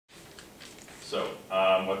So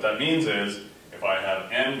what that means is if I have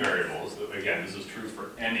n variables, again this is true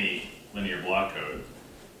for any linear block code,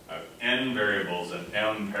 I have n variables and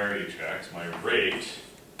m parity checks, my rate,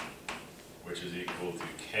 which is equal to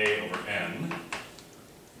k over n,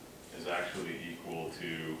 is actually equal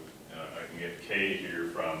to, I can get k here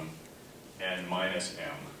from n minus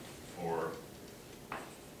m, or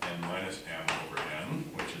n minus m over n,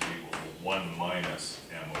 which is equal to 1 minus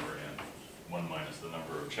m over n. 1 minus the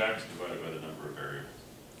number of checks divided by the number of variables.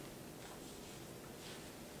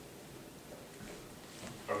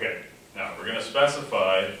 Okay, now we're going to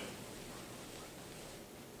specify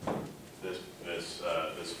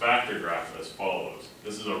this factor graph as follows.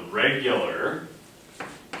 This is a regular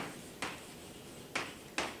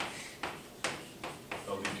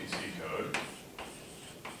LBGC code.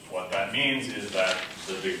 What that means is that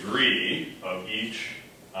the degree of each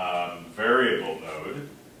variable node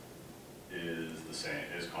is the same,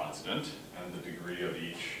 is constant, and the degree of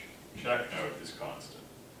each check node is constant.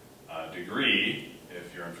 Degree,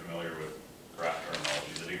 if you're unfamiliar with graph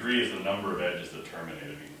terminology, the degree is the number of edges that terminate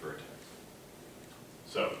at each vertex.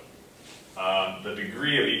 So, the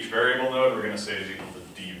degree of each variable node we're going to say is equal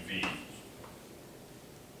to dv.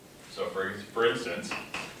 So for instance,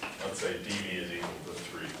 let's say dv is equal to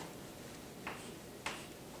 3.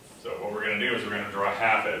 So what we're going to do is we're going to draw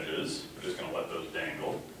half edges. We're just going to let those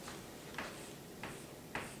dangle.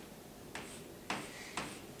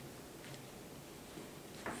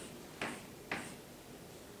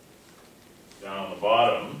 Down on the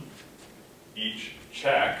bottom, each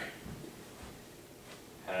check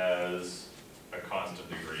has a constant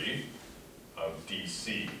degree of dc.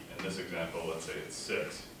 In this example, let's say it's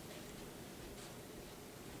 6.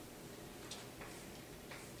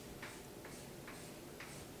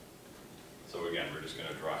 So again, we're just going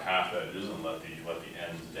to draw half edges and let the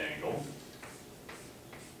ends dangle.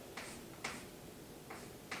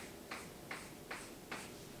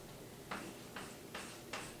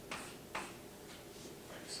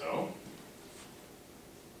 Like so.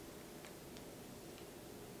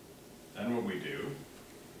 Then what we do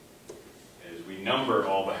is we number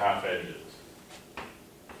all the half edges.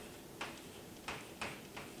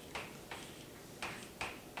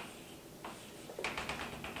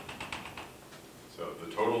 So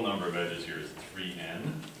the total number of edges here is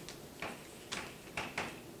 3n.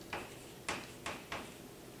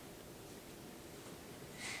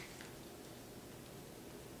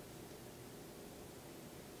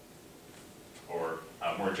 Or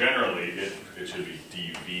more generally, it should be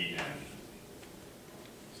dvn.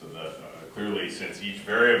 So that clearly, since each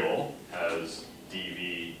variable has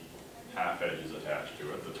dv half edges attached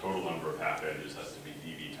to it, the total number of half edges has to be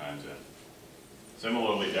dv times n.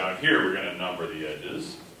 Similarly, down here, we're going to number the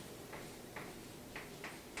edges.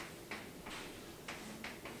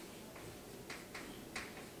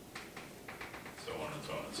 So on and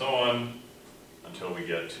so on and so on, until we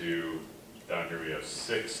get to, down here we have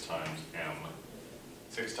 6 times m.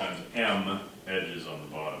 6 times m edges on the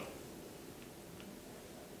bottom.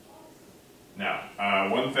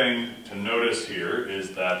 Now, one thing to notice here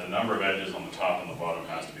is that the number of edges on the top and the bottom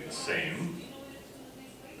has to be the same.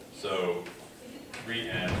 So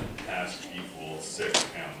 3n has to equal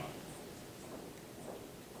 6m.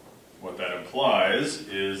 What that implies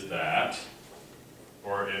is that,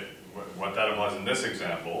 what that implies in this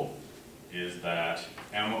example is that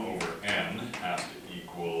m over n has to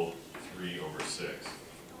equal 3 over 6,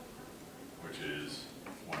 which is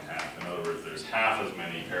 1/2. In other words, there's half as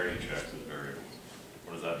many parity checks as variables.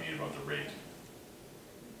 What does that mean about the rate?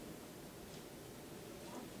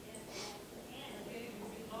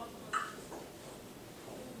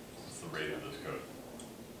 Rate of this code.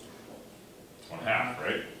 It's 1/2,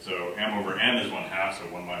 right? So m over n is 1/2, so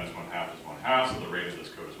 1 minus 1/2 is 1/2, so the rate of this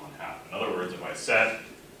code is 1/2. In other words, if I set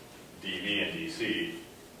dv and dc,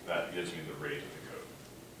 that gives me the rate of the code.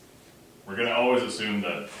 We're going to always assume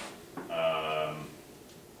that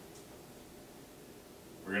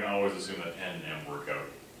n and m work out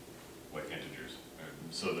like integers,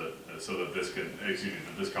 so that this can,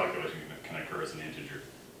 that this calculation can occur as an integer.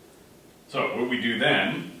 So what we do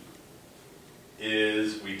then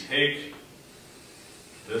is we take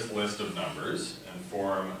this list of numbers and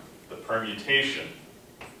form the permutation,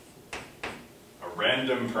 a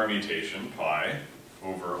random permutation pi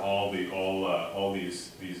over all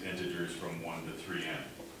these integers from 1 to 3n.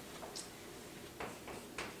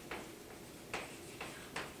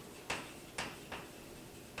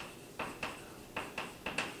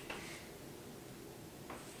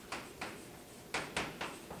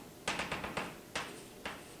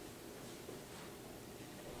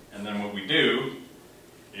 And then what we do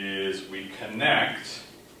is we connect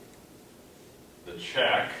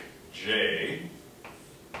check j,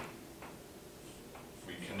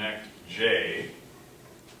 we connect j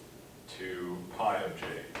to pi of j.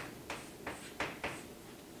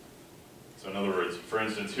 So in other words, for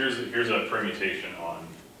instance, here's a permutation on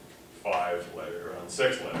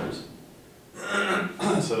 6 letters.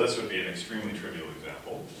 So this would be an extremely trivial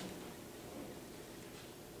example.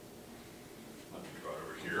 Let me draw it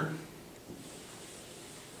over here.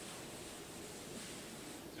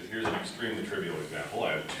 So here's an extremely trivial example.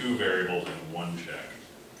 I have 2 variables and 1 check.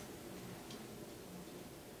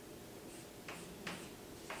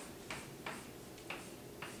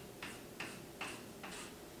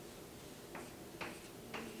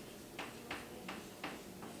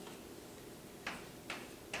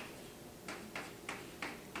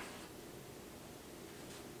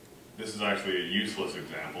 This is actually a useless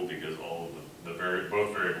example because all of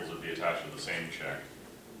both variables would be attached to the same check,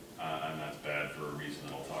 and that's bad for a reason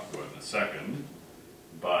that I'll talk about in a second.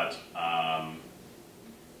 But a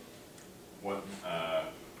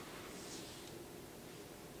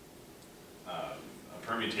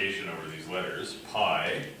permutation over these letters,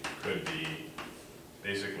 pi, could be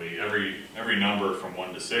basically every number from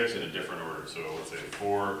 1 to 6 in a different order. So let's say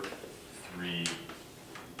 4, 3,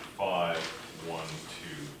 5, 1,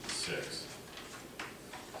 2, 6.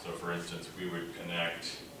 So for instance, we would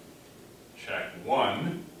connect check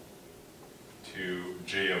 1 to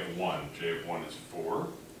j of 1. J of 1 is 4.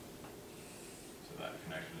 So that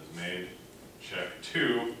connection is made. Check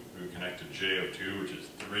 2, we would connect to j of 2, which is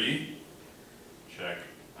 3. Check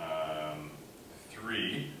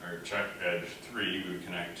 3, or check edge 3, we would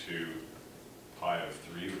connect to pi of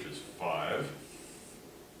 3, which is 5.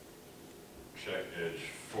 Check edge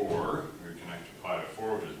 4, we would connect to pi of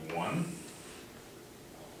 4, which is 1,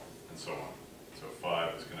 and so on. So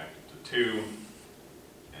 5 is connected to 2,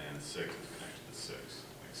 and 6 is connected to 6.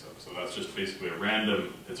 So that's just basically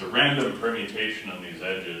it's a random permutation on these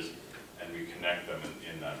edges, and we connect them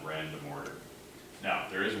in that random order. Now,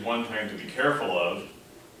 there is one thing to be careful of.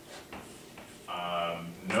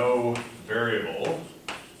 No variable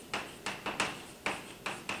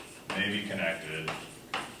may be connected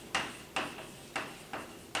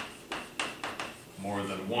more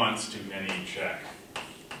than once to any check.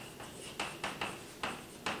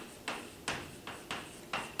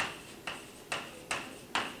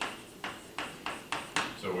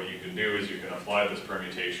 So what you can do is you can apply this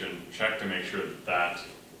permutation, check to make sure that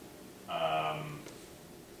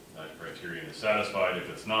that criterion is satisfied. If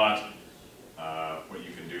it's not, what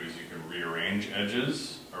you can do is you can rearrange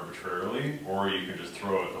edges arbitrarily, or you can just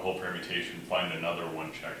throw out the whole permutation, find another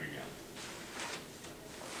 1 check again.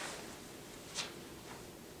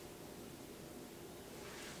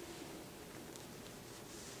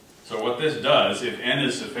 So what this does, if n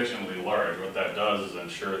is sufficiently large, what that does is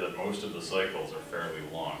ensure that most of the cycles are fairly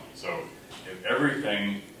long. So if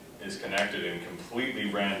everything is connected in completely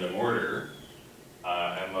random order,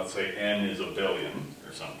 and let's say n is 1 billion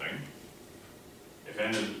or something, if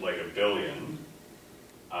n is like 1 billion,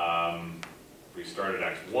 we start at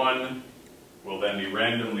x1, we'll then be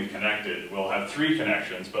randomly connected. We'll have 3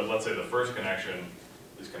 connections, but let's say the first connection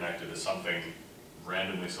is connected to something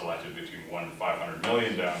randomly selected between 1 and 500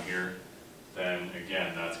 million down here. Then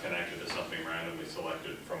again, that's connected to something randomly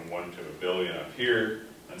selected from 1 to 1 billion up here,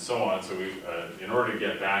 and so on. So we, in order to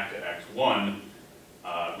get back to x1,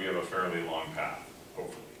 we have a fairly long path,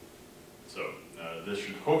 hopefully. So this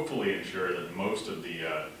should hopefully ensure that most of the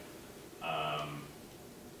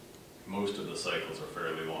cycles are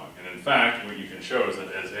fairly long. And in fact, what you can show is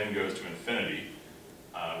that as n goes to infinity,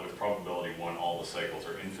 with probability 1, all the cycles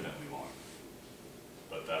are infinitely long.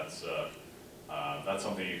 But that's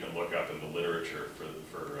something you can look up in the literature for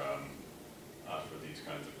these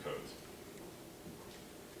kinds of codes.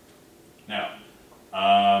 Now,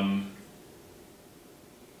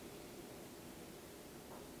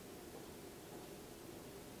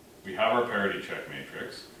 we have our parity check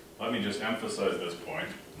matrix. Let me just emphasize this point.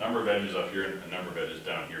 Number of edges up here and the number of edges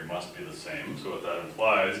down here must be the same. So what that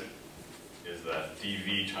implies is that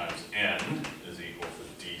dv times n is equal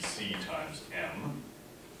to dc times m,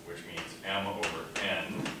 which means m over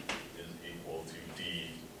n is equal to dv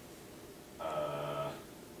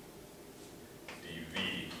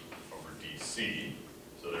over dc.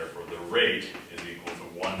 So therefore the rate is equal to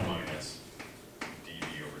 1 minus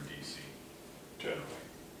dv over dc, generally.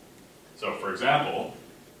 So for example,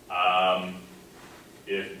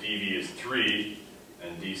 if dv is 3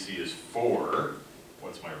 and dc is 4,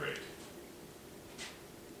 what's my rate?